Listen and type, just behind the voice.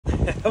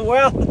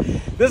Well,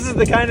 this is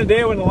the kind of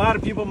day when a lot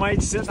of people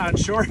might sit on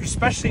shore,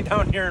 especially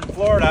down here in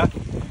Florida.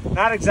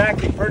 Not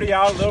exactly pretty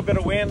out, a little bit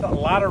of wind, a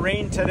lot of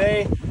rain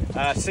today,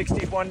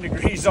 61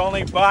 degrees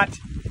only, but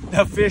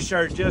the fish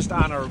are just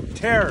on a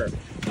tear.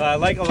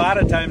 Like a lot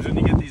of times when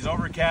you get these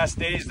overcast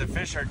days, the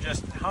fish are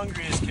just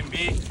hungry as can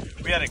be.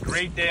 We had a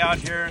great day out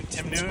here.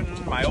 Tim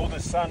Newton, my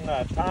oldest son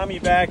Tommy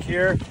back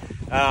here,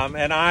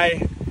 and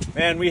I,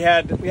 man, we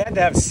had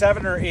to have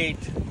 7 or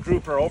 8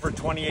 grouper over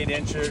 28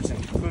 inches,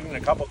 including a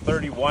couple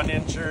 31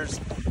 inchers.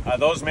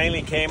 Those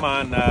mainly came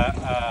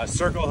on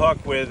circle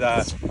hook with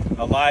a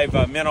live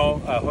minnow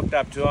hooked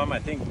up to them. I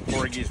think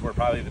porgies were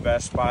probably the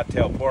best, spot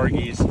tail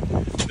porgies.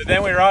 But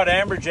then we were out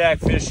amberjack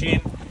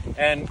fishing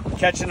and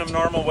catching them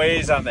normal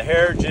ways on the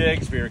hair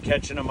jigs. We were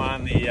catching them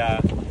on the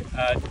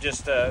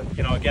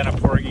you know, again, a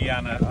porgy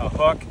on a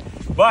hook.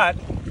 But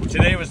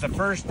today was the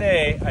first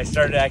day I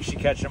started actually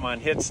catching them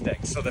on hit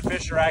sticks. So the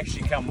fish are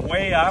actually come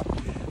way up,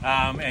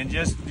 and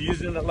just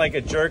using it like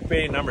a jerk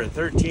bait, number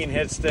 13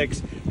 hit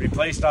sticks,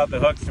 replaced out the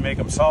hooks to make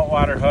them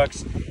saltwater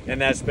hooks,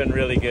 and that's been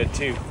really good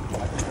too.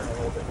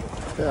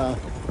 Yeah.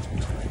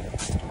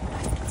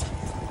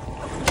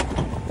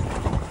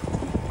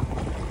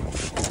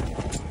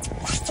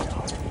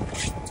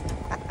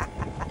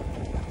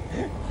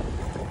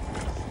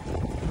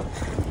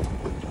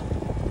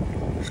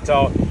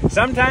 So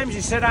sometimes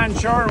you sit on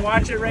shore and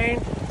watch it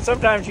rain.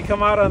 Sometimes you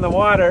come out on the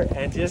water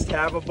and just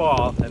have a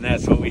ball, and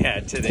that's what we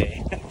had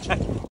today.